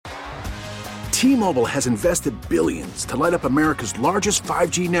T-Mobile has invested billions to light up America's largest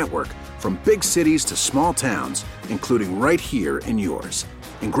 5G network, from big cities to small towns, including right here in yours.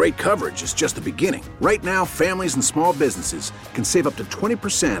 And great coverage is just the beginning. Right now, families and small businesses can save up to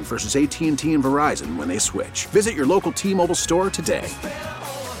 20% versus AT&T and Verizon when they switch. Visit your local T-Mobile store today.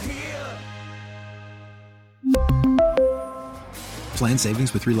 Plan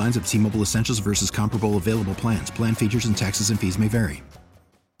savings with 3 lines of T-Mobile Essentials versus comparable available plans. Plan features and taxes and fees may vary.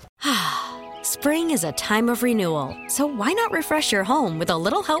 Spring is a time of renewal, so why not refresh your home with a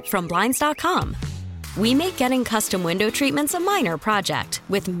little help from Blinds.com? We make getting custom window treatments a minor project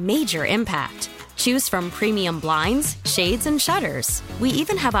with major impact. Choose from premium blinds, shades, and shutters. We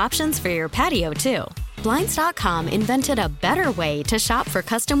even have options for your patio, too. Blinds.com invented a better way to shop for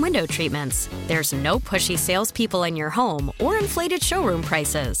custom window treatments. There's no pushy salespeople in your home or inflated showroom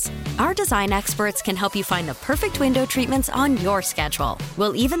prices. Our design experts can help you find the perfect window treatments on your schedule.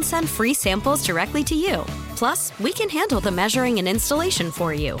 We'll even send free samples directly to you. Plus, we can handle the measuring and installation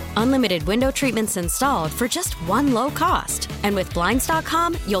for you. Unlimited window treatments installed for just one low cost. And with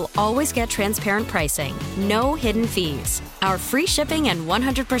Blinds.com, you'll always get transparent pricing. No hidden fees. Our free shipping and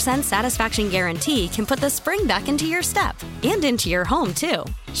 100% satisfaction guarantee can put the spring back into your step and into your home, too.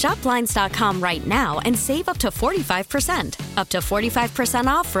 Shop Blinds.com right now and save up to 45%. Up to 45%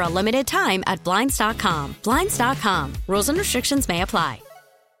 off for a limited time at Blinds.com. Blinds.com. Rules and restrictions may apply.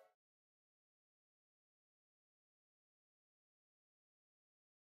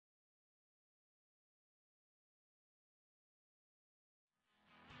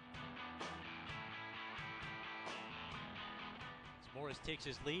 Morris takes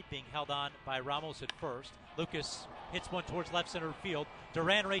his lead, being held on by Ramos at first. Lucas hits one towards left center field.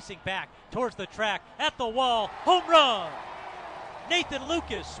 Duran racing back towards the track, at the wall, home run! Nathan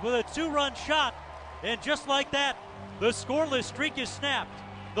Lucas with a 2-run shot, and just like that, the scoreless streak is snapped.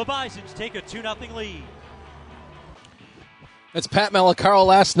 The Bisons take a 2-0 lead. That's Pat Malacaro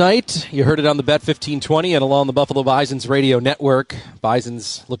last night. You heard it on the Bet 1520 and along the Buffalo Bisons radio network.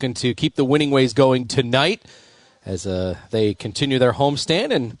 Bisons looking to keep the winning ways going tonight as they continue their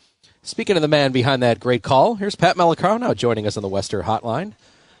homestand. And speaking of the man behind that great call, here's Pat Malacaro now joining us on the Wester Hotline.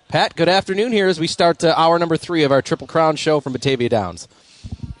 Pat, good afternoon here as we start hour number 3 of our Triple Crown show from Batavia Downs.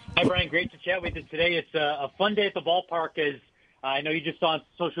 Hi, Brian. Great to chat with you today. It's a fun day at the ballpark. As I know you just saw on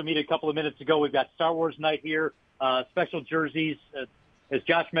social media a couple of minutes ago, we've got Star Wars night here, special jerseys. As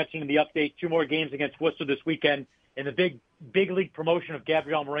Josh mentioned in the update, 2 more games against Worcester this weekend, and the big league promotion of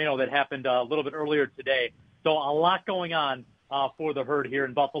Gabriel Moreno that happened a little bit earlier today. So a lot going on for the Herd here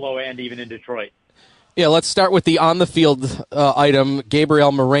in Buffalo and even in Detroit. Yeah, let's start with the on-the-field item,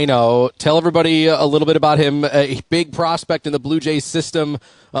 Gabriel Moreno. Tell everybody a little bit about him, a big prospect in the Blue Jays system.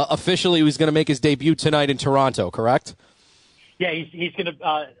 Officially, he's going to make his debut tonight in Toronto, correct? Yeah, he's going to,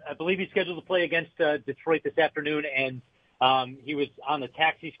 I believe he's scheduled to play against Detroit this afternoon, and he was on the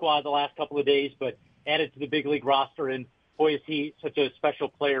taxi squad the last couple of days, but added to the big league roster, and boy, is he such a special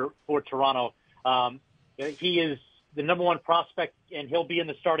player for Toronto. He is the number 1 prospect, and he'll be in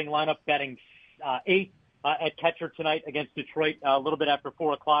the starting lineup batting 8th at catcher tonight against Detroit a little bit after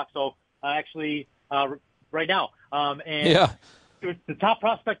 4 o'clock. So actually right now. And the top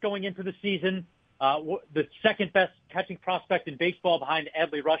prospect going into the season, the second best catching prospect in baseball behind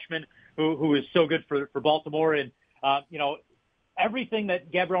Adley Rutschman, who is so good for Baltimore. And, everything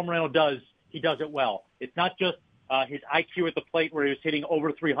that Gabriel Moreno does, he does it well. It's not just his IQ at the plate where he was hitting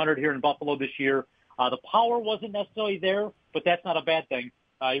over 300 here in Buffalo this year. The power wasn't necessarily there, but that's not a bad thing.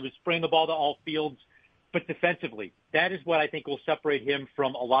 He was spraying the ball to all fields, but defensively, that is what I think will separate him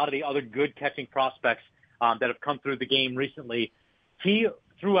from a lot of the other good catching prospects that have come through the game recently. He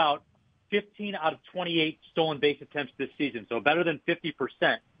threw out 15 out of 28 stolen base attempts this season, so better than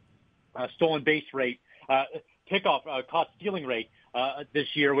 50% stolen base rate, caught stealing rate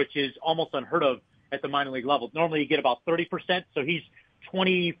this year, which is almost unheard of at the minor league level. Normally you get about 30%, so he's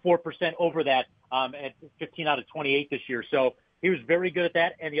 24% over that at 15 out of 28 this year. So he was very good at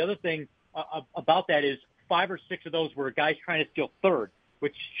that. And the other thing about that is 5 or 6 of those were guys trying to steal third,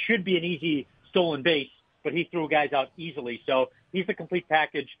 which should be an easy stolen base, but he threw guys out easily. So he's a complete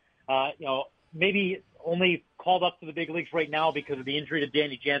package. Maybe only called up to the big leagues right now because of the injury to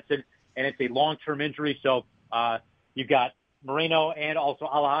Danny Jansen, and it's a long-term injury. So you've got Moreno and also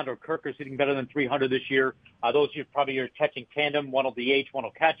Alejandro Kirk hitting better than 300 this year. Those are probably your catching tandem. One will DH, one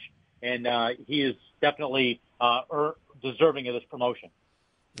will catch, and he is definitely deserving of this promotion.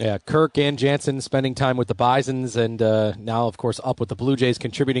 Yeah, Kirk and Jansen spending time with the Bisons, and now, of course, up with the Blue Jays,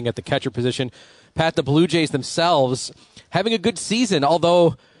 contributing at the catcher position. Pat, the Blue Jays themselves having a good season,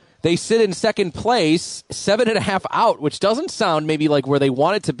 although they sit in second place, 7.5 out, which doesn't sound maybe like where they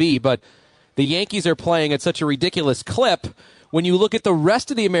want it to be, but the Yankees are playing at such a ridiculous clip. When you look at the rest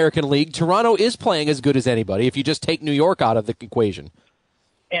of the American League, Toronto is playing as good as anybody if you just take New York out of the equation.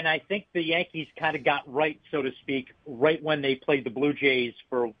 And I think the Yankees kind of got right, so to speak, right when they played the Blue Jays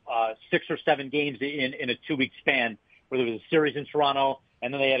for 6 or 7 games in a 2-week span, where there was a series in Toronto,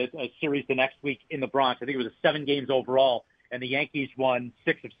 and then they had a series the next week in the Bronx. I think it was 7 games overall, and the Yankees won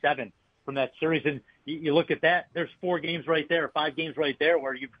 6 of 7 from that series. And you look at that, there's 4 games right there, 5 games right there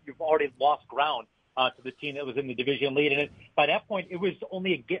where you've already lost ground to the team that was in the division lead. And by that point, it was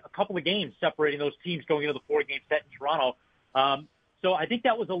only a couple of games separating those teams going into the 4-game set in Toronto. So I think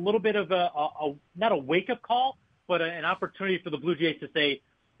that was a little bit of not a wake-up call, but an opportunity for the Blue Jays to say,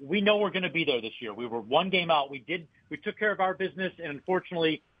 we know we're going to be there this year. We were 1 game out. We took care of our business, and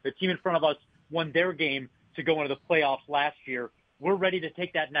unfortunately, the team in front of us won their game to go into the playoffs last year. We're ready to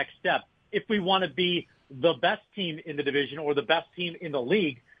take that next step. If we want to be the best team in the division or the best team in the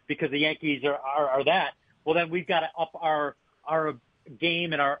league, because the Yankees are that, well, then we've got to up our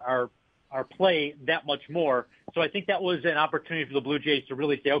game and our play that much more. So I think that was an opportunity for the Blue Jays to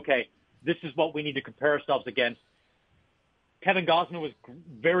really say, okay, this is what we need to compare ourselves against. Kevin Gausman was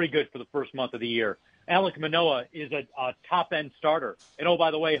very good for the first month of the year. Alek Manoah is a top-end starter. And, oh,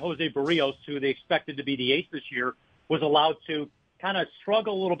 by the way, Jose Barrios, who they expected to be the ace this year, was allowed to kind of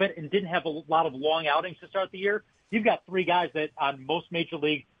struggle a little bit and didn't have a lot of long outings to start the year. You've got 3 guys that on most major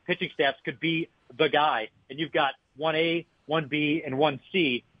league pitching staffs could be the guy, and you've got 1A, 1B, and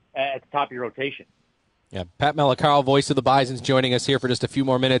 1C at the top of your rotation. Yeah, Pat Malacaro, voice of the Bisons, joining us here for just a few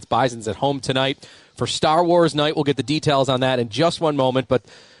more minutes. Bisons at home tonight for Star Wars night. We'll get the details on that in just one moment. But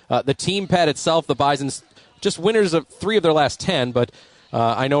the team, Pat, itself, the Bisons, just winners of 3 of their last 10. But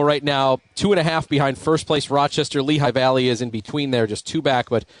I know right now 2.5 behind first place Rochester. Lehigh Valley is in between there, just 2 back.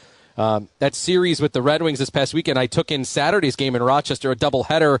 But that series with the Red Wings this past weekend, I took in Saturday's game in Rochester, a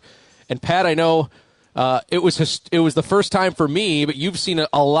doubleheader. And, Pat, I know it was the first time for me, but you've seen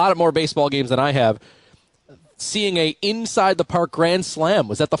a lot more baseball games than I have, seeing a inside the park grand slam.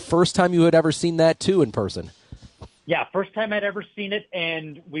 Was that the first time you had ever seen that too in person? Yeah, first time I'd ever seen it.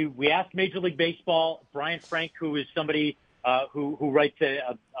 And we asked Major League Baseball, Brian Frank, who is somebody who writes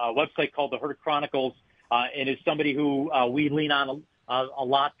a website called the Herd Chronicles, and is somebody who we lean on a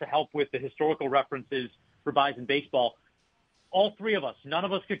lot to help with the historical references for Bison baseball. All 3 of us, none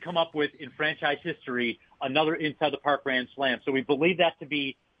of us could come up with in franchise history another inside the park grand slam. So we believe that to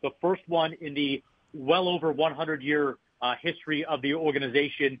be the first one in the well over 100-year history of the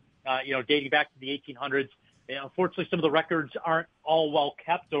organization, dating back to the 1800s. And unfortunately, some of the records aren't all well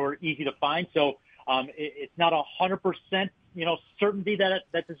kept or easy to find. So it's not 100%, certainty that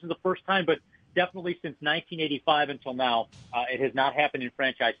this is the first time, but definitely since 1985 until now, it has not happened in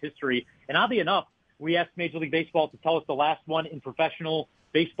franchise history. And oddly enough, we asked Major League Baseball to tell us the last one in professional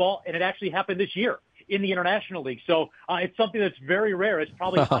baseball, and it actually happened this year in the International League. So it's something that's very rare. It's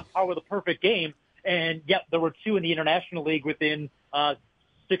probably on par with a perfect game. And, yep, there were 2 in the International League within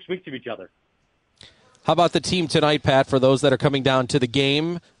 6 weeks of each other. How about the team tonight, Pat, for those that are coming down to the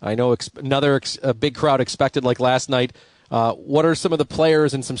game? I know a big crowd expected like last night. What are some of the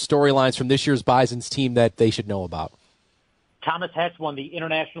players and some storylines from this year's Bisons team that they should know about? Thomas Hatch won the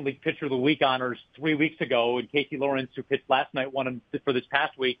International League Pitcher of the Week honors 3 weeks ago, and Casey Lawrence, who pitched last night, won him for this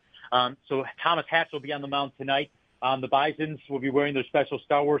past week. So Thomas Hatch will be on the mound tonight. The Bisons will be wearing their special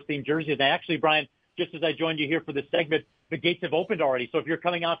Star Wars-themed jerseys. And actually, Brian, just as I joined you here for this segment, the gates have opened already. So if you're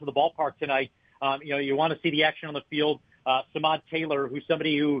coming out to the ballpark tonight, you want to see the action on the field. Samad Taylor, who's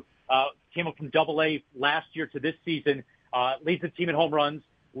somebody who came up from Double-A last year to this season, leads the team in home runs,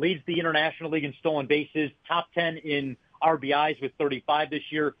 leads the International League in stolen bases, top 10 in RBIs with 35 this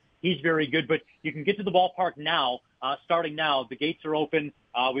year. He's very good, but you can get to the ballpark now, starting now. The gates are open.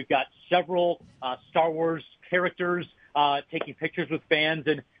 We've got several Star Wars characters taking pictures with fans,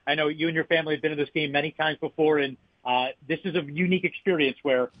 and I know you and your family have been to this game many times before, and this is a unique experience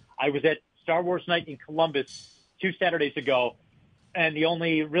where I was at Star Wars Night in Columbus 2 Saturdays ago, and the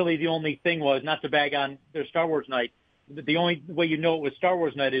only thing was, not to bag on their Star Wars Night, the only way you know it was Star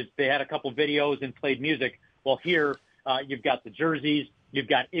Wars Night is they had a couple videos and played music. Well, here you've got the jerseys, you've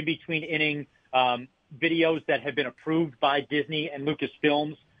got in-between inning videos that have been approved by Disney and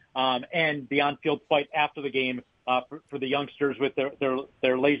Lucasfilms, and the on-field fight after the game for the youngsters with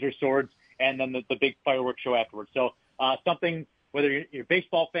their laser swords, and then the big fireworks show afterwards. So something, whether you're a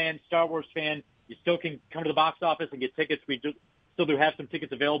baseball fan, Star Wars fan, you still can come to the box office and get tickets. We still do have some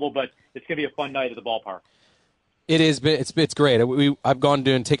tickets available, but it's going to be a fun night at the ballpark. It is. It's great. I've gone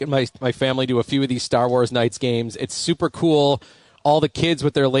to and taken my family to a few of these Star Wars Nights games. It's super cool. All the kids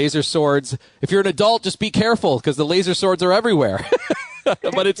with their laser swords. If you're an adult, just be careful because the laser swords are everywhere.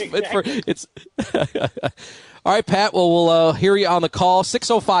 But it's all right, Pat. Well, we'll hear you on the call.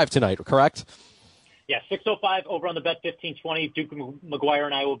 6:05 tonight, correct? Yeah, 6:05 over on the Bet 1520. Duke McGuire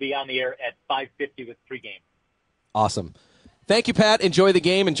and I will be on the air at 5:50 with pregame. Awesome. Thank you, Pat. Enjoy the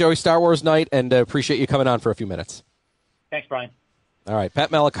game. Enjoy Star Wars night, and appreciate you coming on for a few minutes. Thanks, Brian. All right, Pat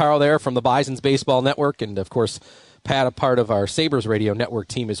Malacaro there from the Bison's Baseball Network, and, of course, Pat, a part of our Sabres Radio Network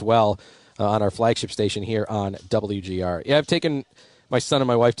team as well on our flagship station here on WGR. Yeah, I've taken my son and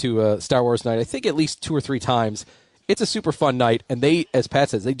my wife to Star Wars night, I think at least 2 or 3 times. It's a super fun night, and they, as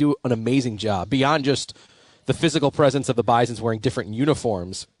Pat says, they do an amazing job. Beyond just the physical presence of the Bisons wearing different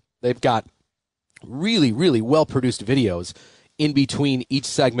uniforms, they've got really, really well-produced videos in between each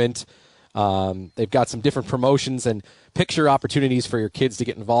segment. They've got some different promotions and picture opportunities for your kids to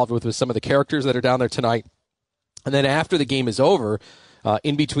get involved with some of the characters that are down there tonight. And then after the game is over,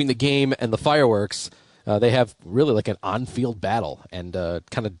 in between the game and the fireworks, they have really like an on-field battle and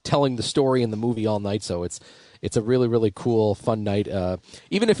kind of telling the story in the movie all night. So it's a really, really cool, fun night.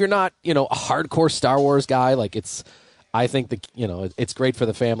 Even if you're not, a hardcore Star Wars guy, I think it's great for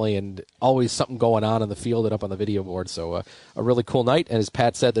the family and always something going on the field and up on the video board. So a really cool night. And as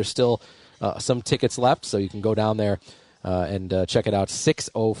Pat said, there's still some tickets left, so you can go down there and check it out.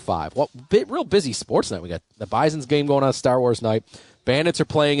 6:05. Well, real busy sports night. We got the Bison's game going on Star Wars night. Bandits are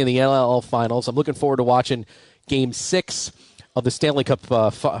playing in the NLL Finals. I'm looking forward to watching Game 6 of the Stanley Cup,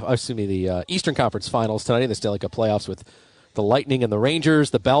 the Eastern Conference Finals tonight in the Stanley Cup playoffs with the Lightning and the Rangers.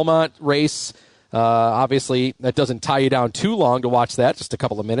 The Belmont race, obviously, that doesn't tie you down too long to watch that, just a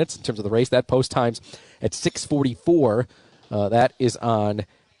couple of minutes in terms of the race. That post time's at 6:44. That is on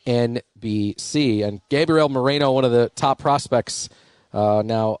NBC. And Gabriel Moreno, one of the top prospects,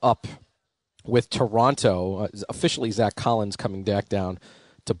 now up with Toronto. Officially, Zach Collins coming back down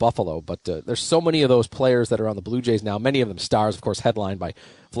to Buffalo. But there's so many of those players that are on the Blue Jays now, many of them stars, of course, headlined by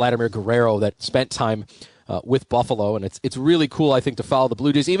Vladimir Guerrero, that spent time with Buffalo. And it's really cool, I think, to follow the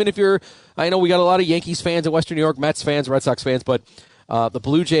Blue Jays. Even if I know we got a lot of Yankees fans in Western New York, Mets fans, Red Sox fans, but the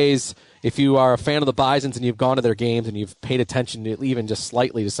Blue Jays, if you are a fan of the Bisons and you've gone to their games and you've paid attention to even just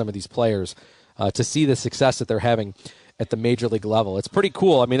slightly to some of these players, to see the success that they're having at the major league level, it's pretty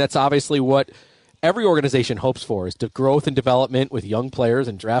cool. I mean, that's obviously what every organization hopes for, is the growth and development with young players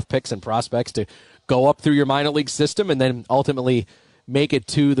and draft picks and prospects to go up through your minor league system and then ultimately make it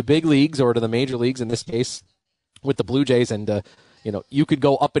to the big leagues or to the major leagues, in this case with the Blue Jays. And, you could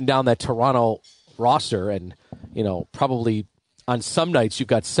go up and down that Toronto roster and, probably on some nights you've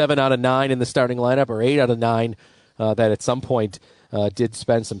got 7 out of 9 in the starting lineup or 8 out of 9 that at some point did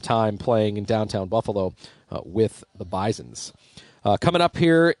spend some time playing in downtown Buffalo with the Bisons. Coming up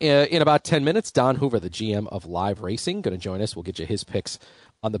here in about 10 minutes, Don Hoover, the GM of Live Racing, going to join us. We'll get you his picks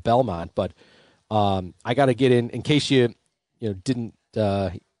on the Belmont. But I got to get in case you didn't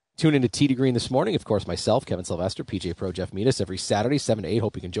tune into Tee to Green this morning. Of course, myself, Kevin Sylvester, PGA Pro Jeff Meadus, every Saturday, 7 to 8.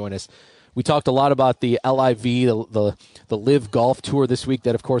 Hope you can join us. We talked a lot about the LIV, the Live Golf Tour this week.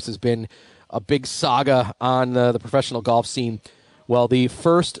 That, of course, has been a big saga on the professional golf scene. Well, the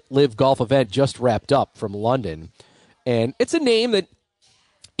first Live Golf event just wrapped up from London. And it's a name that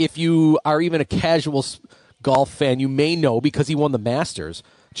if you are even a casual golf fan, you may know because he won the Masters.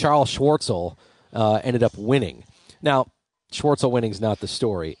 Charles Schwartzel ended up winning. Now, Schwartzel winning is not the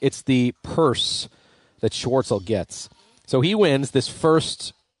story. It's the purse that Schwartzel gets. So he wins this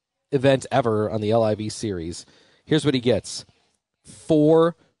first event ever on the LIV series. Here's what he gets.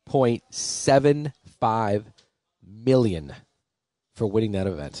 $4.75 million for winning that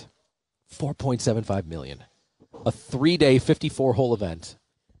event. $4.75 million. A 3-day, 54-hole event.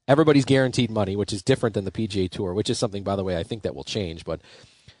 Everybody's guaranteed money, which is different than the PGA Tour, which is something, by the way, I think that will change. But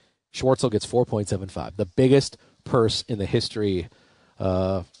Schwartzel gets $4.75, the biggest purse in the history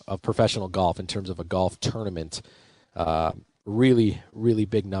of professional golf in terms of a golf tournament. Really, really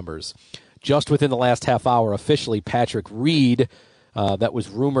big numbers. Just within the last half hour, officially, Patrick Reed, that was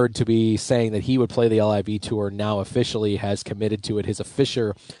rumored to be saying that he would play the LIV Tour, now officially has committed to it. His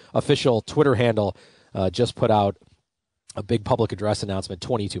official Twitter handle just put out a big public address announcement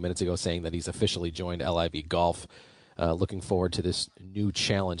 22 minutes ago saying that he's officially joined LIV Golf. Looking forward to this new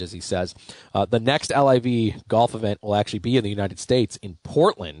challenge, as he says. The next LIV golf event will actually be in the United States, in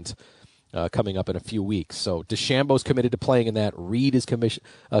Portland, coming up in a few weeks. So DeChambeau's committed to playing in that. Reed is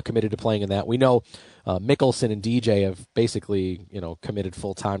committed to playing in that. We know Mickelson and DJ have basically committed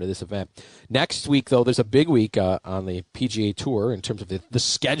full-time to this event. Next week, though, there's a big week on the PGA Tour in terms of the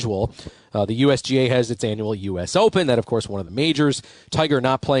schedule. The USGA has its annual U.S. Open. That, of course, one of the majors. Tiger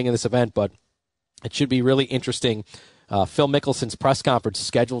not playing in this event, but it should be really interesting. Phil Mickelson's press conference is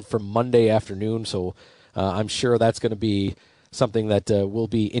scheduled for Monday afternoon, so I'm sure that's going to be something that will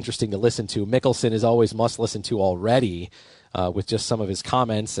be interesting to listen to. Mickelson is always must listen to already with just some of his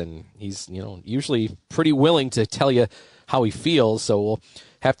comments, and he's usually pretty willing to tell you how he feels. So we'll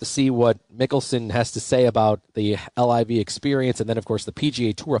have to see what Mickelson has to say about the LIV experience, and then of course the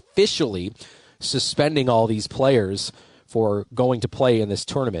PGA Tour officially suspending all these players for going to play in this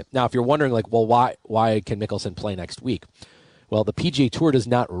tournament. Now, if you're wondering, why can Mickelson play next week? Well, the PGA Tour does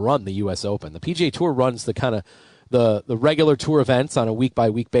not run the U.S. Open. The PGA Tour runs the kind of the regular tour events on a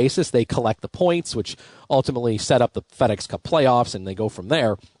week-by-week basis. They collect the points, which ultimately set up the FedEx Cup playoffs, and they go from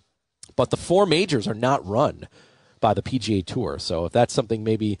there. But the 4 majors are not run by the PGA Tour. So if that's something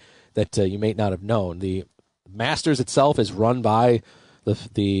maybe that you may not have known, the Masters itself is run by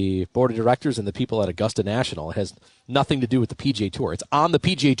the board of directors and the people at Augusta National. It has nothing to do with the PGA Tour. It's on the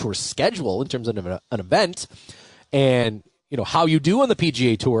PGA Tour schedule in terms of an event, and how you do on the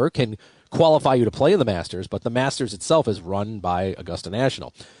PGA Tour can qualify you to play in the Masters, but the Masters itself is run by Augusta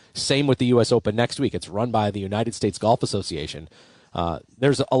National. Same with the U.S. Open next week. It's run by the United States Golf Association.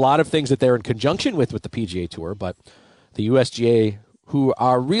 There's a lot of things that they're in conjunction with the PGA Tour, but the USGA, who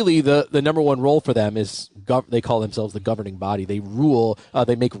are really the number one role for them, is they call themselves the governing body. They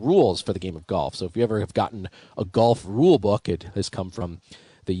they make rules for the game of golf. So if you ever have gotten a golf rule book, it has come from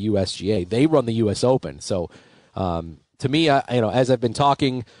the USGA. They run the U.S. Open. So to me, as I've been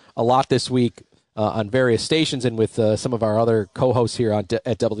talking a lot this week on various stations and with some of our other co-hosts here at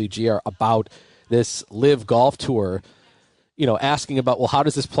WGR about this LIV Golf Tour, asking about, how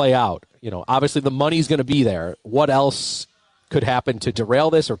does this play out? Obviously the money's going to be there. What else could happen to derail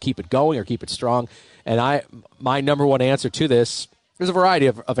this or keep it going or keep it strong? And my number one answer to this, there's a variety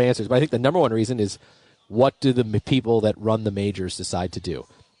of answers, but I think the number one reason is, what do the people that run the majors decide to do?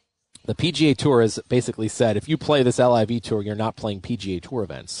 The PGA Tour has basically said, if you play this LIV Tour, you're not playing PGA Tour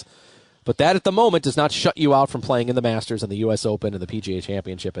events. But that at the moment does not shut you out from playing in the Masters and the U.S. Open and the PGA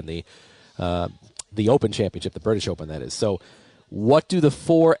Championship and the Open Championship, the British Open, that is. So what do the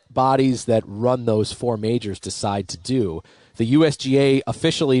 4 bodies that run those 4 majors decide to do? The USGA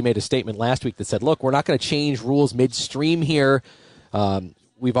officially made a statement last week that said, look, we're not going to change rules midstream here.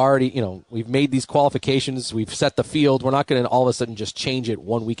 We've already, we've made these qualifications. We've set the field. We're not going to all of a sudden just change it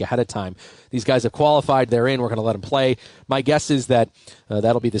 1 week ahead of time. These guys have qualified. They're in. We're going to let them play. My guess is that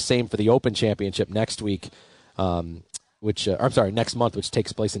that'll be the same for the Open Championship next week, next month, which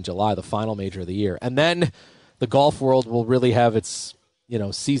takes place in July, the final major of the year. And then the golf world will really have its,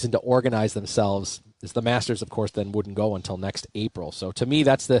 season to organize themselves. As the Masters, of course, then wouldn't go until next April. So to me,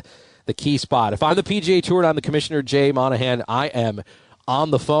 that's the key spot. If I'm the PGA Tour and I'm the Commissioner, Jay Monahan, I am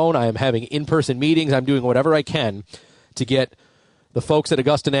on the phone. I am having in-person meetings. I'm doing whatever I can to get the folks at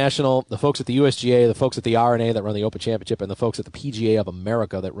Augusta National, the folks at the USGA, the folks at the R&A that run the Open Championship, and the folks at the PGA of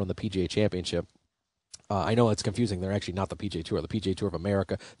America that run the PGA Championship. I know it's confusing. They're actually not the PGA Tour, the PGA Tour of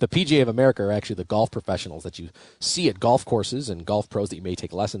America. The PGA of America are actually the golf professionals that you see at golf courses and golf pros that you may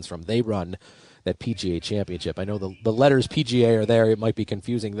take lessons from. They run that PGA Championship. I know the letters PGA are there. It might be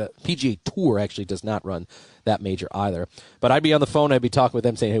confusing. The PGA Tour actually does not run that major either. But I'd be on the phone. I'd be talking with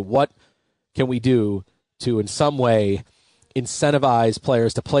them saying, hey, what can we do to in some way incentivize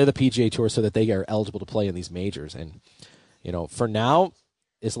players to play the PGA Tour so that they are eligible to play in these majors? And, for now,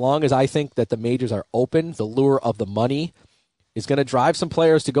 as long as I think that the majors are open, the lure of the money is going to drive some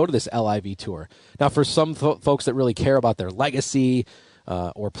players to go to this LIV Tour. Now, for some folks that really care about their legacy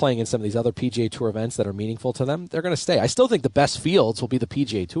or playing in some of these other PGA Tour events that are meaningful to them, they're going to stay. I still think the best fields will be the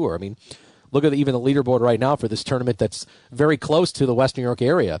PGA Tour. I mean, look at even the leaderboard right now for this tournament that's very close to the West New York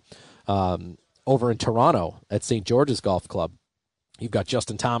area over in Toronto at St. George's Golf Club. You've got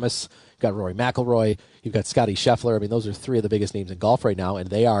Justin Thomas, you've got Rory McIlroy, you've got Scottie Scheffler. I mean, those are 3 of the biggest names in golf right now,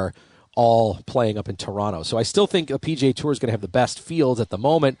 and they are all playing up in Toronto. So I still think the PGA Tour is going to have the best fields at the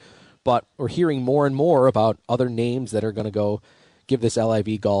moment, but we're hearing more and more about other names that are going to go give this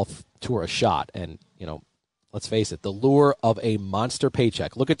LIV Golf Tour a shot. And, let's face it, the lure of a monster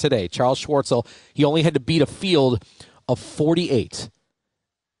paycheck. Look at today. Charles Schwartzel, he only had to beat a field of 48,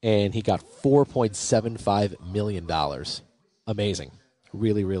 and he got $4.75 million. Amazing.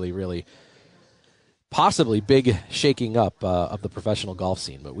 Really, really, really possibly big shaking up of the professional golf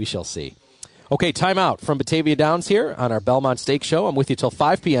scene, but we shall see. Okay, timeout from Batavia Downs here on our Belmont Stakes Show. I'm with you till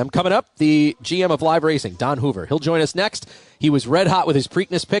 5 p.m. Coming up, the GM of Live Racing, Don Hoover. He'll join us next. He was red hot with his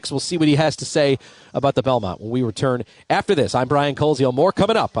Preakness picks. We'll see what he has to say about the Belmont when we return after this. I'm Brian Koziel. More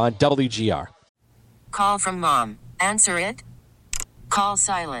coming up on WGR. Call from mom. Answer it. Call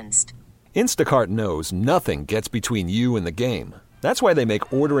silenced. Instacart knows nothing gets between you and the game. That's why they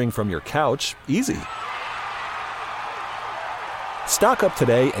make ordering from your couch easy. Stock up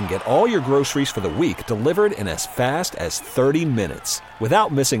today and get all your groceries for the week delivered in as fast as 30 minutes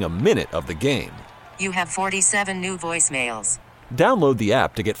without missing a minute of the game. You have 47 new voicemails. Download the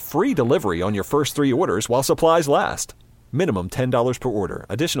app to get free delivery on your first 3 orders while supplies last. Minimum $10 per order.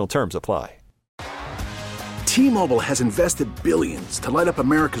 Additional terms apply. T-Mobile has invested billions to light up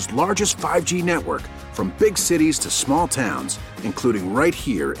America's largest 5G network, from big cities to small towns, including right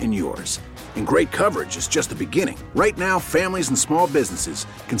here in yours. And great coverage is just the beginning. Right now, families and small businesses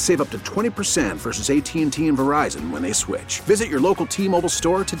can save up to 20% versus AT&T and Verizon when they switch. Visit your local T-Mobile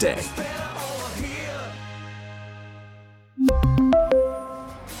store today.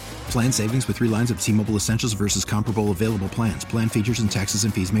 Plan savings with 3 lines of T-Mobile Essentials versus comparable available plans. Plan features and taxes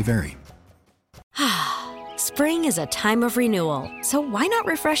and fees may vary. Spring is a time of renewal, so why not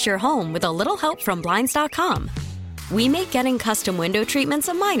refresh your home with a little help from Blinds.com? We make getting custom window treatments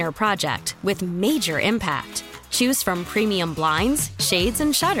a minor project with major impact. Choose from premium blinds, shades,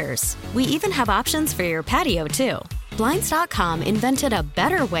 and shutters. We even have options for your patio, too. Blinds.com invented a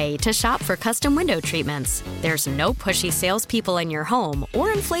better way to shop for custom window treatments. There's no pushy salespeople in your home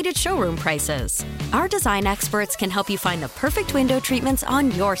or inflated showroom prices. Our design experts can help you find the perfect window treatments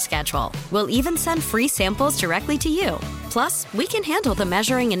on your schedule. We'll even send free samples directly to you. Plus, we can handle the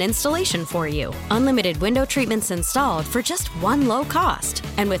measuring and installation for you. Unlimited window treatments installed for just one low cost.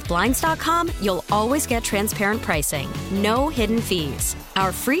 And with Blinds.com, you'll always get transparent pricing. No hidden fees.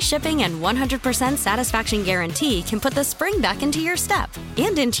 Our free shipping and 100% satisfaction guarantee can put the spring back into your step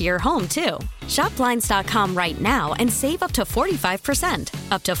and into your home, too. Shop Blinds.com right now and save up to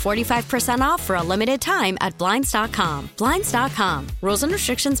 45%. Up to 45% off for a limited time at Blinds.com. Blinds.com. Rules and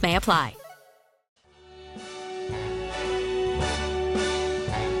restrictions may apply.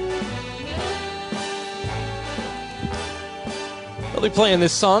 They'll be playing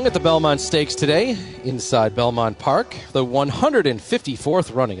this song at the Belmont Stakes today inside Belmont Park. The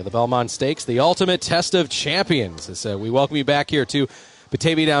 154th running of the Belmont Stakes, the ultimate test of champions. As we welcome you back here to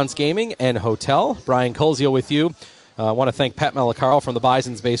Batavia Downs Gaming and Hotel. Brian Colzio with you. I want to thank Pat Malacarl from the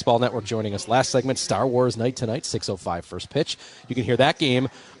Bison's Baseball Network joining us. Last segment, Star Wars Night tonight, 6:05 first pitch. You can hear that game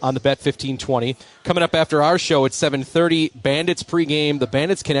on the Bet 1520. Coming up after our show at 7:30, Bandits pregame. The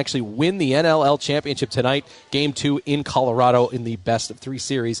Bandits can actually win the NLL Championship tonight, Game 2 in Colorado in the best of 3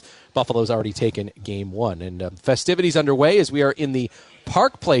 series. Buffalo's already taken Game 1. And festivities underway as we are in the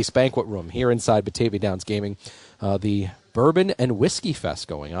Park Place Banquet Room here inside Batavia Downs Gaming. The Bourbon and Whiskey Fest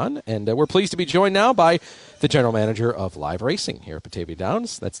going on. And we're pleased to be joined now by the general manager of live racing here at Batavia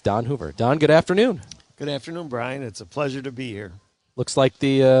Downs. That's Don Hoover. Don, good afternoon. Good afternoon, Brian. It's a pleasure to be here. Looks like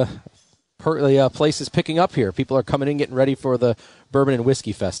the place is picking up here. People are coming in, getting ready for the Bourbon and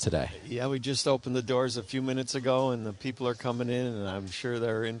Whiskey Fest today. Yeah, we just opened the doors a few minutes ago, and the people are coming in, and I'm sure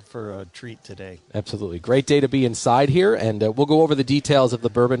they're in for a treat today. Absolutely. Great day to be inside here, and we'll go over the details of the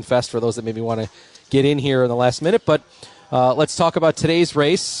Bourbon Fest for those that maybe want to get in here in the last minute. But let's talk about today's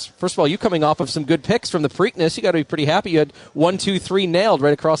race. First of all, you coming off of some good picks from the Preakness. You got to be pretty happy. You had 1, 2, 3 nailed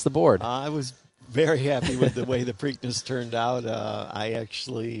right across the board. I was very happy with the way the Preakness turned out. I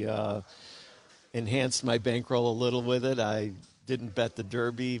actually enhanced my bankroll a little with it. I didn't bet the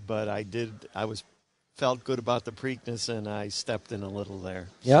Derby, but I felt good about the Preakness, and I stepped in a little there.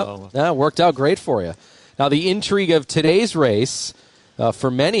 Yep, So, that worked out great for you. Now, the intrigue of today's race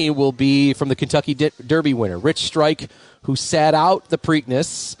for many will be from the Kentucky Derby winner, Rich Strike, who sat out the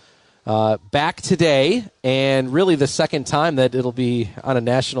Preakness back today, and really the second time that it'll be on a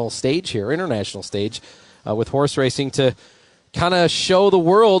national stage here, international stage, with horse racing to kind of show the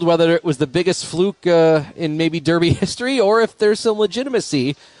world whether it was the biggest fluke in maybe Derby history or if there's some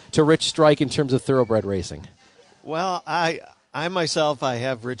legitimacy to Rich Strike in terms of thoroughbred racing. Well, I myself, I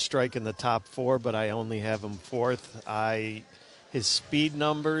have Rich Strike in the top 4, but I only have him 4th. His speed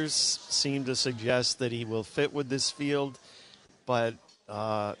numbers seem to suggest that he will fit with this field, but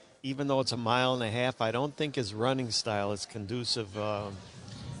even though it's a mile and a half, I don't think his running style is conducive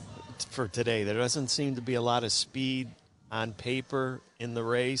for today. There doesn't seem to be a lot of speed on paper in the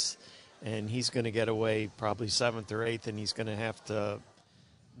race, and he's going to get away probably 7th or 8th, and he's going to have to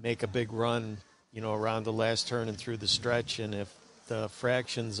make a big run, around the last turn and through the stretch. And if the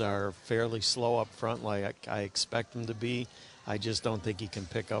fractions are fairly slow up front, like I expect them to be, I just don't think he can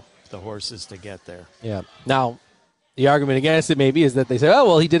pick up the horses to get there. Yeah. Now, the argument against it maybe is that they say, oh,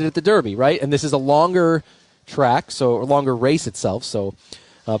 well, he did it at the Derby, right? And this is a longer track, or longer race itself. So,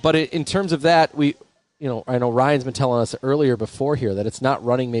 but in terms of that, I know Ryan's been telling us earlier before here that it's not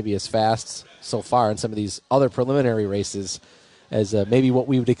running maybe as fast so far in some of these other preliminary races as maybe what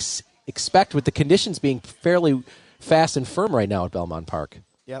we would expect with the conditions being fairly fast and firm right now at Belmont Park.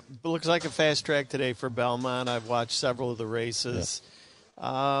 Yep, it looks like a fast track today for Belmont. I've watched several of the races. Yep.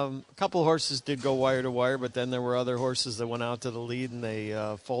 A couple of horses did go wire to wire, but then there were other horses that went out to the lead and they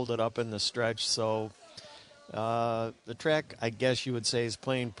folded up in the stretch. So the track, I guess you would say, is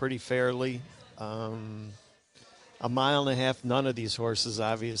playing pretty fairly. A mile and a half, none of these horses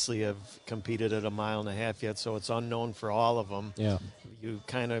obviously have competed at a mile and a half yet, so it's unknown for all of them. Yeah. You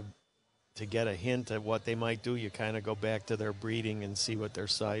kind of, to get a hint at what they might do, you kind of go back to their breeding and see what their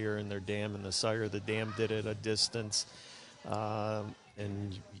sire and their dam and the sire of the dam did at a distance,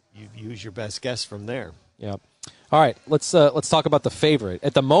 and you use your best guess from there. Yeah. All right, let's talk about the favorite.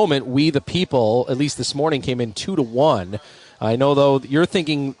 At the moment, We the People, at least this morning, came in 2-1. I know, though, you're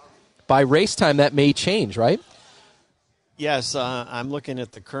thinking by race time that may change, right? Yes, I'm looking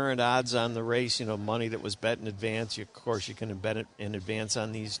at the current odds on the race, money that was bet in advance. Of course, you can bet it in advance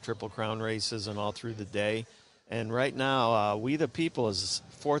on these Triple Crown races and all through the day. And right now, We the People is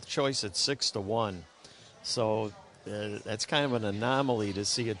fourth choice at 6-1. So that's kind of an anomaly to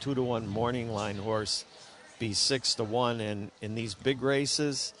see a 2-1 morning line horse be 6-1. And in these big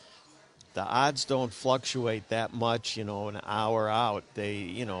races, the odds don't fluctuate that much, an hour out.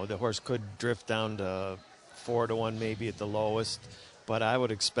 The horse could drift down to 4-1 maybe at the lowest, but I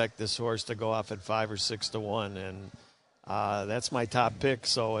would expect this horse to go off at 5 or 6-1, and that's my top pick.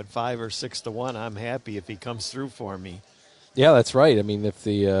 So at 5 or 6-1, I'm happy if he comes through for me. Yeah, that's right. I mean, if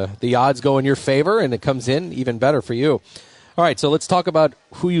the odds go in your favor and it comes in, even better for you. All right, so let's talk about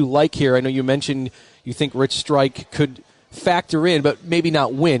who you like here. I know you mentioned you think Rich Strike could factor in, but maybe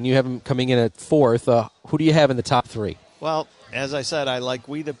not win. You have him coming in at fourth. Who do you have in the top three? Well, as I said, I like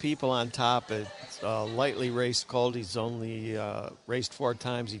We the People on top. It's a lightly raced colt. He's only raced 4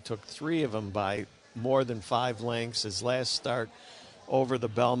 times. He took 3 of them by more than 5 lengths. His last start over the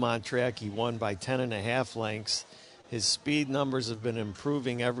Belmont track, he won by 10.5 lengths. His speed numbers have been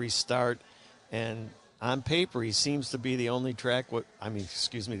improving every start, and on paper, he seems to be the only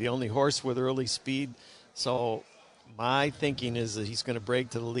the only horse with early speed. So my thinking is that he's going to break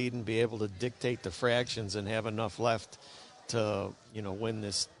to the lead and be able to dictate the fractions and have enough left to, win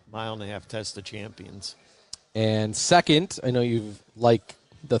this mile-and-a-half Test of Champions. And second, I know you like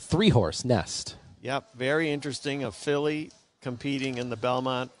the 3-horse Nest. Yep, very interesting. A filly competing in the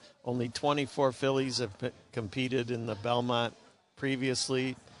Belmont. Only 24 fillies have competed in the Belmont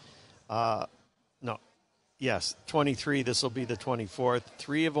previously. 23. This will be the 24th.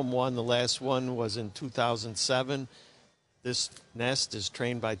 3 of them won. The last one was in 2007. This Nest is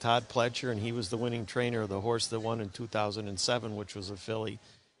trained by Todd Pletcher, and he was the winning trainer of the horse that won in 2007, which was a filly.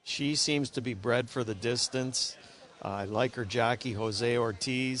 She seems to be bred for the distance. I like her jockey, Jose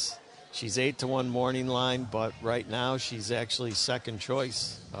Ortiz. She's 8-1 morning line, but right now she's actually second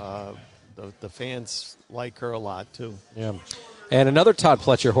choice. The fans like her a lot, too. Yeah. And another Todd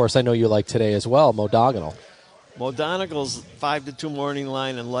Pletcher horse I know you like today as well, Modogonal. Modogonal's 5-2 morning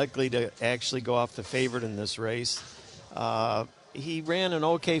line and likely to actually go off the favorite in this race. He ran an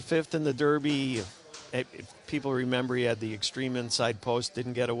okay 5th in the Derby. If people remember, he had the extreme inside post,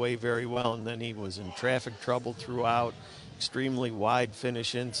 didn't get away very well, and then he was in traffic trouble throughout. Extremely wide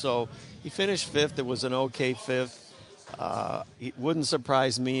finish in. So he finished 5th. It was an okay 5th. It wouldn't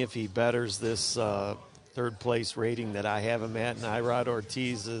surprise me if he betters this third place rating that I have him at, and Irod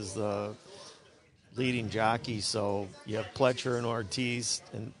Ortiz is the leading jockey. So you have Pletcher and Ortiz,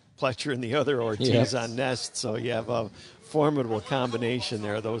 and Pletcher and the other Ortiz on Nest. So you have a formidable combination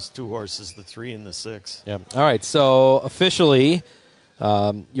there, those 2 horses, the 3 and the 6. Yeah. All right, so officially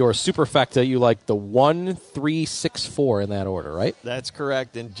your superfecta, you like the 1, 3, 6, 4 in that order, right? That's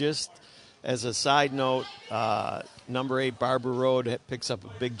correct. And just as a side note, number 8, Barber Road, picks up a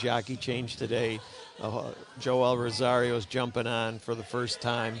big jockey change today. Joel Rosario's jumping on for the first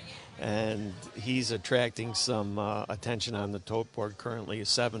time, and he's attracting some attention on the tote board. Currently a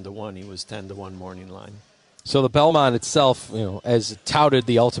 7-1. He was 10-1 morning line. So the Belmont itself, as touted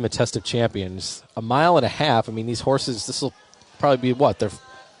the ultimate Test of Champions, a mile and a half. I mean, these horses, this will probably be they're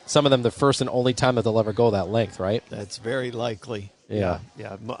some of them the first and only time that they'll ever go that length, right? That's very likely. Yeah.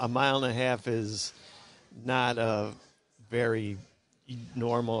 A mile and a half is not a very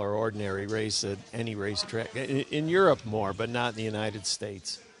normal or ordinary race at any racetrack. In Europe more, but not in the United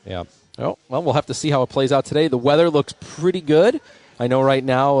States. Yeah. Oh, well, we'll have to see how it plays out today. The weather looks pretty good. I know right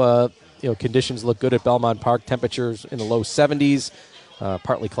now, conditions look good at Belmont Park. Temperatures in the low 70s,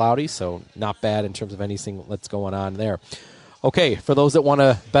 partly cloudy, so not bad in terms of anything that's going on there. Okay, for those that want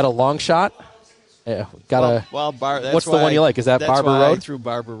to bet a long shot, what's the one you like? Is that Barber Road? I threw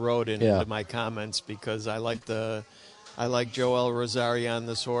Barber Road into my comments because I like Joel Rosario on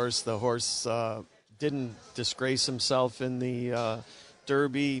this horse. The horse didn't disgrace himself in the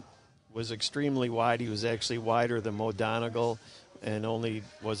Derby was extremely wide. He was actually wider than Mo Donegal and only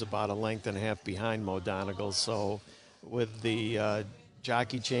was about a length and a half behind Mo Donegal. So with the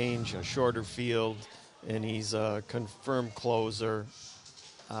jockey change, a shorter field, and he's a confirmed closer,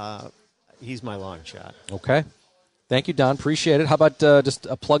 he's my long shot. Okay. Thank you, Don. Appreciate it. How about just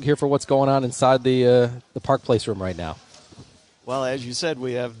a plug here for what's going on inside the Park Place room right now? Well, as you said,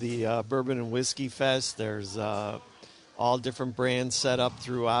 we have the Bourbon and Whiskey Fest. There's all different brands set up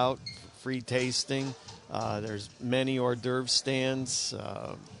throughout, free tasting. There's many hors d'oeuvre stands,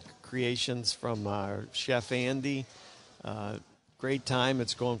 creations from our Chef Andy. Great time.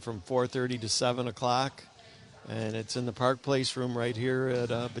 It's going from 4:30 to 7 o'clock, and it's in the Park Place room right here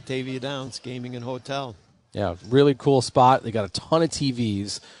at Batavia Downs Gaming and Hotel. Yeah, really cool spot. They got a ton of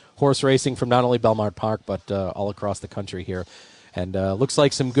TVs, horse racing from not only Belmont Park, but all across the country here. And looks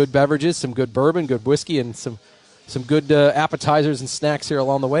like some good beverages, some good bourbon, good whiskey, and some good appetizers and snacks here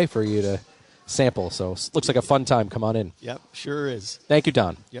along the way for you to sample. So looks like a fun time. Come on in. Yep, sure is. Thank you,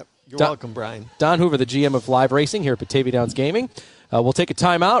 Don. Yep, you're welcome, Brian. Don Hoover, the GM of Live Racing here at Batavia Downs Gaming. We'll take a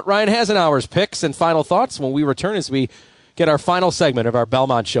timeout. Ryan Hasenauer's picks and final thoughts when we return as we get our final segment of our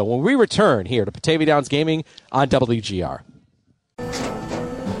Belmont show. When we return here to Batavia Downs Gaming on WGR.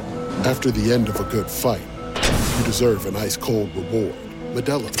 After the end of a good fight, you deserve an ice-cold reward.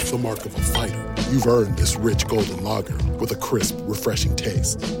 Modelo is the mark of a fighter. You've earned this rich golden lager with a crisp, refreshing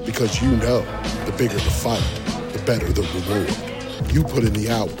taste. Because you know, the bigger the fight, the better the reward. You put in the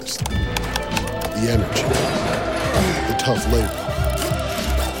hours, the energy, the tough labor.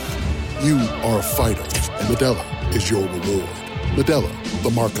 You are a fighter, and Modelo is your reward. Modelo, the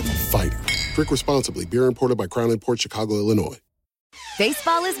mark of a fighter. Drink responsibly. Beer imported by Crown Imports, Chicago, Illinois.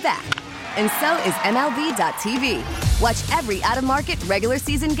 Baseball is back, and so is MLB.tv. Watch every out-of-market regular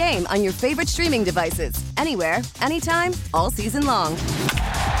season game on your favorite streaming devices, anywhere, anytime, all season long.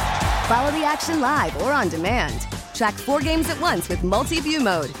 Follow the action live or on demand. Track 4 games at once with multi-view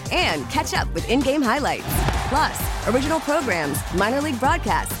mode and catch up with in-game highlights. Plus, original programs, minor league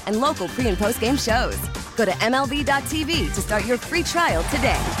broadcasts, and local pre- and post-game shows. Go to MLB.tv to start your free trial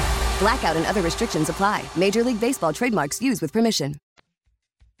today. Blackout and other restrictions apply. Major League Baseball trademarks used with permission.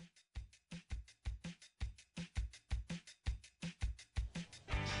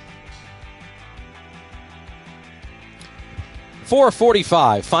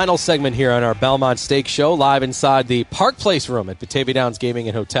 4:45, final segment here on our Belmont Steak Show, live inside the Park Place room at Batavia Downs Gaming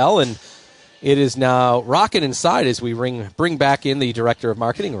and Hotel. And it is now rocking inside as we bring back in the Director of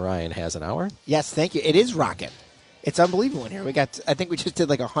Marketing, Ryan Hasenauer. Yes, thank you. It is rocking. It's unbelievable in here. I think we just did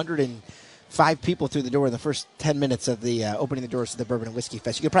like 105 people through the door in the first 10 minutes of the opening the doors to the Bourbon and Whiskey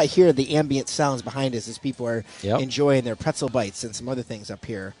Fest. You can probably hear the ambient sounds behind us as people are enjoying their pretzel bites and some other things up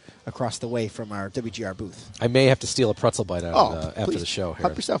here across the way from our WGR booth. I may have to steal a pretzel bite out after the show here.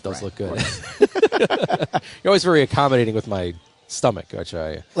 Help yourself, Those Brian. look good. You're always very accommodating with my stomach, which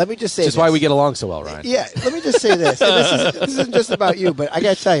let me just say this is why we get along so well, Ryan. Yeah, let me just say this. This isn't just about you, but I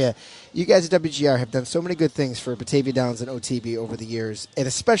got to tell you, you guys at WGR have done so many good things for Batavia Downs and OTB over the years, and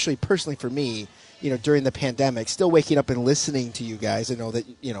especially personally for me, during the pandemic, still waking up and listening to you guys. I know that,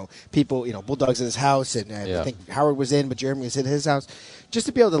 people, Bulldog's at his house, and I think Howard was in, but Jeremy was at his house. Just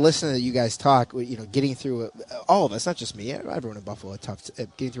to be able to listen to you guys talk, getting through, all of us, not just me, everyone in Buffalo,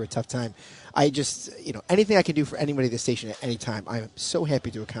 getting through a tough time. I just, anything I can do for anybody at the station at any time, I'm so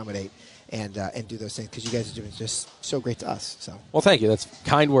happy to accommodate and do those things because you guys are doing just so great to us. So, well, thank you. That's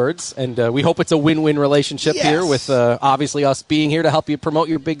kind words, and we hope it's a win-win relationship here with obviously us being here to help you promote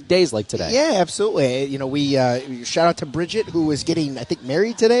your big days like today. Yeah, absolutely. We shout out to Bridget, who is getting, I think,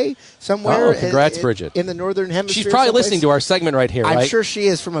 married today somewhere. Oh, congrats, Bridget! In the Northern Hemisphere, she's probably listening to our segment right here. I'm sure she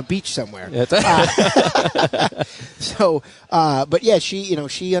is from a beach somewhere. But yeah,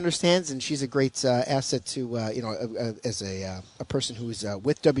 she understands, and she's a great asset to as a person who's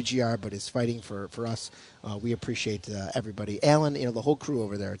with WGR, but is fighting for us. We appreciate everybody. Alan, the whole crew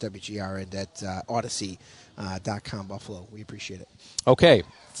over there at WGR and at Odyssey.com Buffalo. We appreciate it. Okay,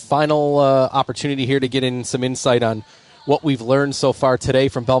 final opportunity here to get in some insight on what we've learned so far today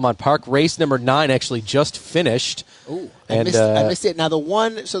from Belmont Park. Race number 9 actually just finished. Oh, I missed it. Now the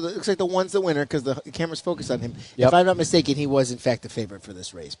one, so it looks like the one's the winner because the camera's focused on him. Yep. If I'm not mistaken, he was in fact the favorite for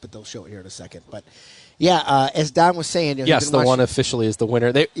this race, but they'll show it here in a second. But yeah, as Don was saying, yes, the one officially is the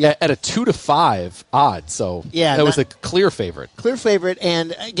winner. They at a 2-5 odd, so that was a clear favorite. Clear favorite,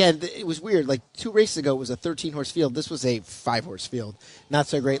 and again, it was weird. Like 2 races ago, it was a 13-horse field. This was a 5-horse field. Not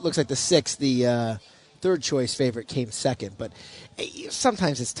so great. Looks like the 6, the third choice favorite came second. But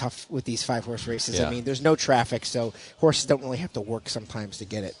sometimes it's tough with these 5-horse races. Yeah. I mean, there's no traffic, so horses don't really have to work sometimes to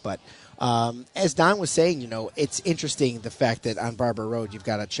get it. But as Don was saying, it's interesting the fact that on Barber Road you've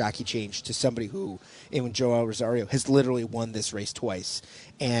got a jockey change to somebody who, in Joel Rosario, has literally won this race twice.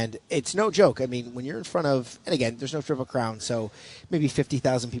 And it's no joke. I mean, when you're in front of, and again, there's no Triple Crown, so maybe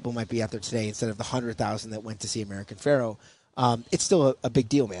 50,000 people might be out there today instead of the 100,000 that went to see American Pharoah. It's still a big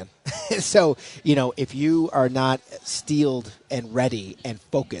deal, man. So, if you are not steeled and ready and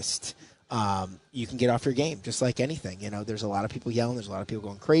focused, you can get off your game just like anything. There's a lot of people yelling. There's a lot of people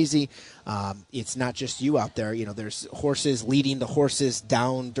going crazy. It's not just you out there. There's horses leading the horses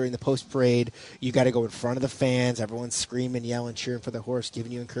down during the post parade. You got to go in front of the fans. Everyone's screaming, yelling, cheering for the horse,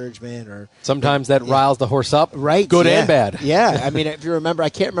 giving you encouragement. Or sometimes that riles the horse up, right? Good and bad. Yeah, I mean, if you remember, I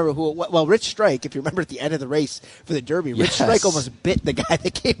can't remember who. Well, Rich Strike. If you remember at the end of the race for the Derby, Rich Strike almost bit the guy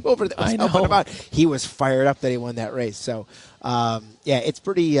that came over that was helping him out. He was fired up that he won that race. So, it's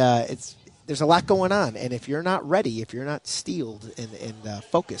pretty. There's a lot going on, and if you're not ready, if you're not steeled and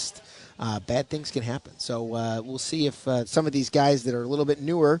focused, bad things can happen. So we'll see if some of these guys that are a little bit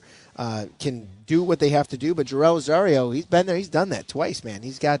newer can do what they have to do. But Joel Rosario, he's been there, he's done that twice, man.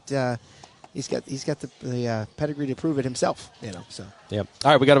 He's got the pedigree to prove it himself. So yeah.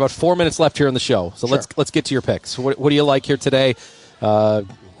 All right, we got about 4 minutes left here in the show, so let's get to your picks. What do you like here today?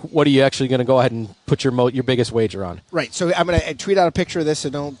 What are you actually going to go ahead and put your biggest wager on? Right. So I'm going to tweet out a picture of this,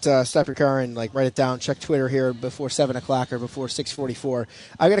 so don't stop your car and write it down. Check Twitter here before 7 o'clock or before 6:44.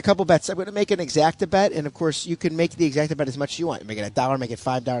 I've got a couple bets. I'm going to make an exacta bet, and of course you can make the exacta bet as much as you want. Make it $1, make it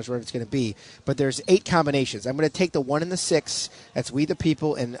 $5, whatever it's going to be. But there's 8 combinations. I'm going to take the 1 and the 6. That's We the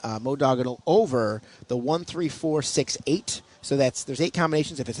People and Mo Doggle over the 1, 3, 4, 6, 8. So there's 8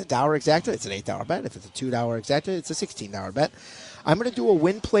 combinations. If it's $1 exacta, it's an $8 bet. If it's a $2 exacta, it's a $16 bet. I'm going to do a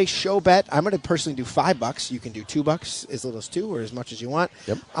win play show bet. I'm going to personally do $5. You can do $2, as little as 2 or as much as you want.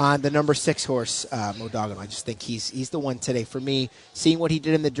 Yep. On the number 6 horse, Mo Doggle. I just think he's the one today for me. Seeing what he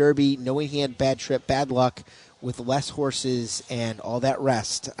did in the Derby, knowing he had bad trip, bad luck with less horses and all that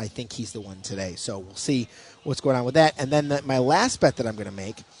rest, I think he's the one today. So we'll see what's going on with that. And then my last bet that I'm going to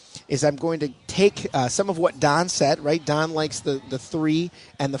make is I'm going to take some of what Don said, right? Don likes the 3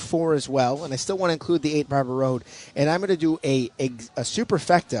 and the 4 as well, and I still want to include the 8 Barber Road. And I'm going to do a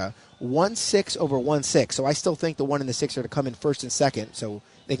superfecta 1-6 over 1-6. So I still think the 1 and the 6 are to come in first and second, so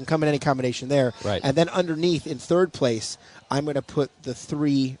they can come in any combination there. Right. And then underneath, in third place, I'm going to put the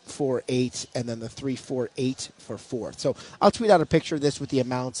 3, 4, 8, and then the 3, 4, 8 for fourth. So I'll tweet out a picture of this with the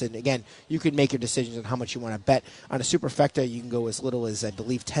amounts, and again, you can make your decisions on how much you want to bet. On a superfecta, you can go as little as, I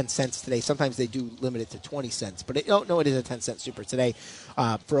believe, 10 cents today. Sometimes they do limit it to 20 cents, but it is a 10-cent super today.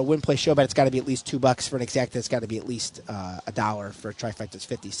 For a win play show bet, it's got to be at least $2. For an exacta, it's got to be at least $1. For a trifecta, it's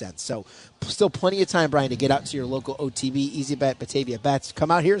 50 cents. So still plenty of time, Brian, to get out to your local OTB, Easy Bet, Batavia Bets.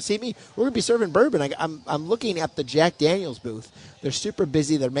 Come out here and see me. We're going to be serving bourbon. I'm looking at the Jack Daniels booth. They're super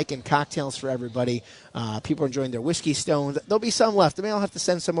busy. They're making cocktails for everybody. People are enjoying their whiskey stones. There'll be some left. I mean, I'll have to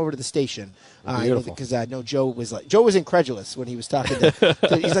send some over to the station. Because I know Joe was incredulous when he was talking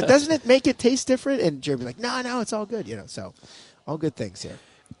to he's like, doesn't it make it taste different? And Jeremy's like, no, it's all good. So all good things here.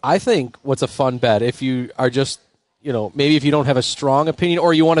 I think what's a fun bet, if you are just, maybe if you don't have a strong opinion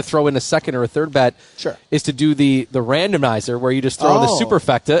or you want to throw in a second or a third bet, sure, is to do the randomizer where you just throw in the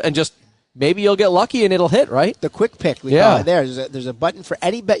superfecta and just maybe you'll get lucky and it'll hit, right? The quick pick, we call it there. There's a button for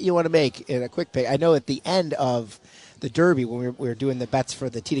any bet you want to make in a quick pick. I know at the end of the Derby, when we were doing the bets for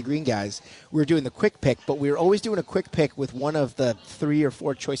the Tee to Green guys, we were doing the quick pick, but we were always doing a quick pick with one of the 3 or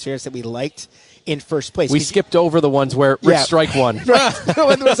 4 choice fares that we liked in first place. We skipped over the ones where Rich Strike won. Right. It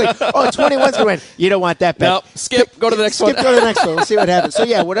was like, 21's going to win. You don't want that bet. No, skip. Go to the next one. Go to the next one. We'll see what happens.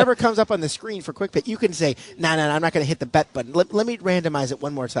 So, whatever comes up on the screen for quick pick, you can say, no, I'm not going to hit the bet button. Let me randomize it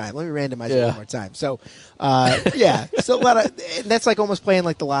one more time. So, So, a lot of, and that's like almost playing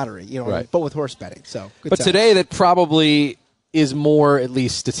like the lottery, right, but with horse betting. So, good But times. today that probably is more, at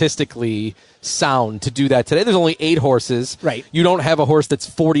least statistically, sound to do that today. There's only 8 horses. Right. You don't have a horse that's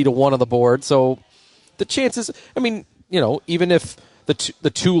 40-1 on the board, so the chances, even if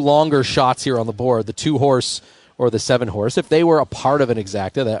the two longer shots here on the board, the 2-horse or the 7-horse, if they were a part of an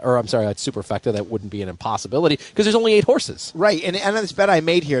exacta, a superfecta, that wouldn't be an impossibility because there's only 8 horses. Right, and on this bet I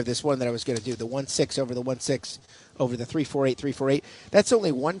made here, this one that I was going to do, the 1-6 over the 1-6 over the 3-4-8, 3-4-8, that's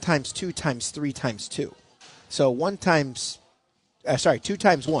only 1 times 2 times 3 times 2. So 2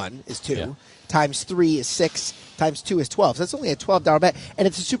 times 1 is 2. Yeah. Times 3 is 6. Times 2 is 12. So that's only a $12 bet. And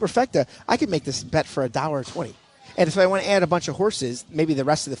it's a superfecta. I could make this bet for $1.20. And if I want to add a bunch of horses, maybe the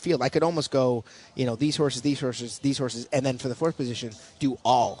rest of the field, I could almost go, these horses, and then for the fourth position, do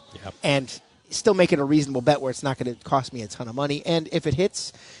all. Yep. And still make it a reasonable bet where it's not going to cost me a ton of money. And if it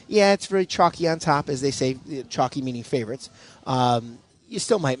hits, it's very chalky on top, as they say, chalky meaning favorites. You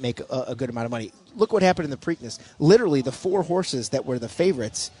still might make a good amount of money. Look what happened in the Preakness. Literally, the 4 horses that were the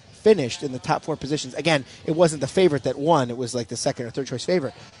favorites finished in the top 4 positions. Again, it wasn't the favorite that won. It was like the second or third choice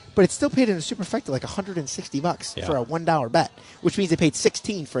favorite. But it still paid in a superfecta like $160 for a $1 bet, which means they paid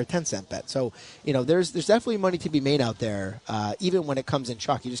 $16 for a 10-cent bet. So, there's definitely money to be made out there. Even when it comes in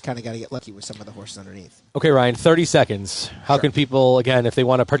chalk, you just kind of got to get lucky with some of the horses underneath. Okay, Ryan, 30 seconds. How can people, again, if they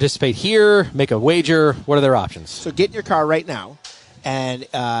want to participate here, make a wager, what are their options? So get in your car right now. And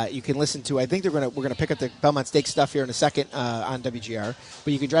you can listen to, I think we're going to pick up the Belmont Stakes stuff here in a second on WGR.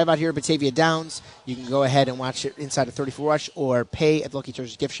 But you can drive out here at Batavia Downs. You can go ahead and watch it inside of 34 Rush or pay at the Lucky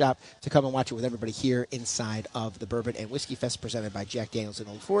Treasures gift shop to come and watch it with everybody here inside of the Bourbon and Whiskey Fest presented by Jack Daniels and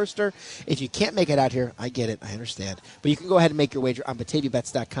Old Forester. If you can't make it out here, I get it. I understand. But you can go ahead and make your wager on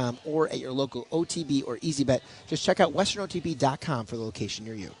BataviaBets.com or at your local OTB or EasyBet. Just check out WesternOTB.com for the location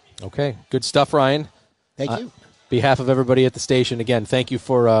near you. Okay. Good stuff, Ryan. Thank you. Behalf of everybody at the station, again, thank you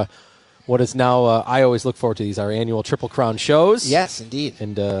for what is now, I always look forward to these, our annual Triple Crown shows. Yes, indeed.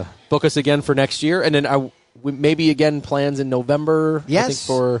 And book us again for next year. And then maybe again plans in November, yes, I think,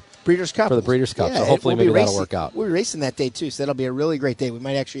 for Breeders' Cup. For the Breeders' Cup. Yeah, so hopefully maybe that'll work out. We'll be racing that day, too, so that'll be a really great day. We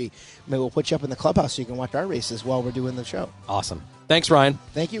might maybe we'll put you up in the clubhouse so you can watch our races while we're doing the show. Awesome. Thanks, Ryan.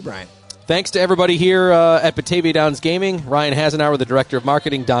 Thank you, Brian. Thanks to everybody here at Batavia Downs Gaming. Ryan Hasenauer, the Director of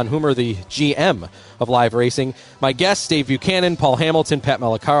Marketing. Don Hoomer, the GM of Live Racing. My guests, Dave Buchanan, Paul Hamilton, Pat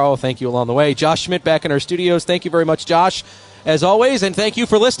Malacaro. Thank you along the way. Josh Schmidt back in our studios. Thank you very much, Josh, as always, and thank you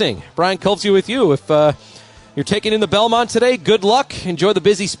for listening. Brian Kulfsey with you. If you're taking in the Belmont today, good luck. Enjoy the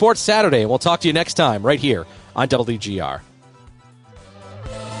busy sports Saturday, and we'll talk to you next time right here on WGR.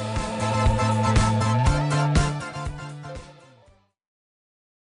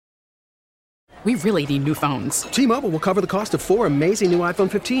 We really need new phones. T-Mobile will cover the cost of 4 amazing new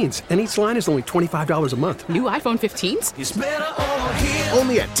iPhone 15s, and each line is only $25 a month. New iPhone 15s? It's better over here.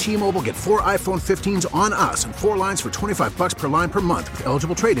 Only at T-Mobile, get 4 iPhone 15s on us and 4 lines for $25 per line per month with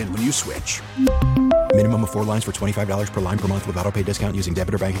eligible trade-in when you switch. Minimum of 4 lines for $25 per line per month with autopay discount using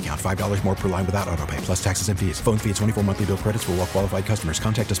debit or bank account. $5 more per line without autopay, plus taxes and fees. Phone fee at 24 monthly bill credits for well-qualified customers.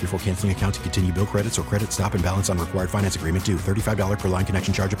 Contact us before canceling account to continue bill credits or credit stop and balance on required finance agreement due. $35 per line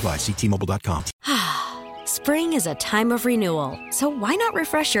connection charge applies. See T-Mobile.com. Spring is a time of renewal, so why not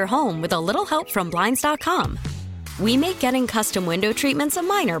refresh your home with a little help from Blinds.com? We make getting custom window treatments a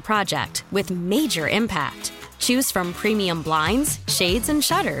minor project with major impact. Choose from premium blinds, shades, and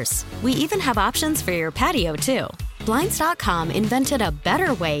shutters. We even have options for your patio, too. Blinds.com invented a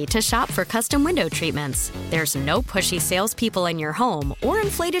better way to shop for custom window treatments. There's no pushy salespeople in your home or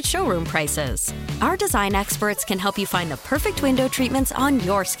inflated showroom prices. Our design experts can help you find the perfect window treatments on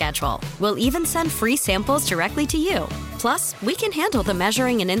your schedule. We'll even send free samples directly to you. Plus, we can handle the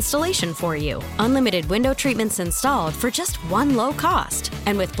measuring and installation for you. Unlimited window treatments installed for just one low cost.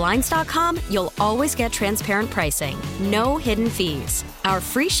 And with Blinds.com, you'll always get transparent pricing. No hidden fees. Our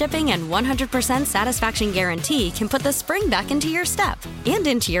free shipping and 100% satisfaction guarantee can put the spring back into your step and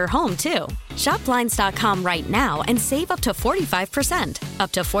into your home, too. Shop Blinds.com right now and save up to 45%.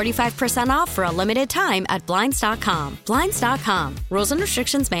 Up to 45% off for a limited time at Blinds.com. Blinds.com. Rules and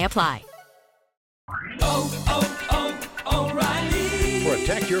restrictions may apply.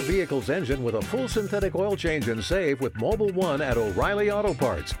 Protect your vehicle's engine with a full synthetic oil change and save with Mobil 1 at O'Reilly Auto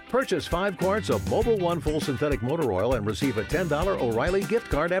Parts. Purchase 5 quarts of Mobil 1 full synthetic motor oil and receive a $10 O'Reilly gift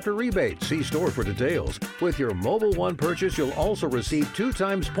card after rebate. See store for details. With your Mobil 1 purchase, you'll also receive 2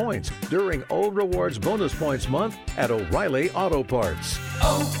 times points during Old Rewards Bonus Points Month at O'Reilly Auto Parts.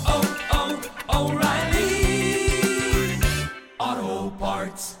 O'Reilly Auto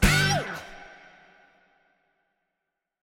Parts.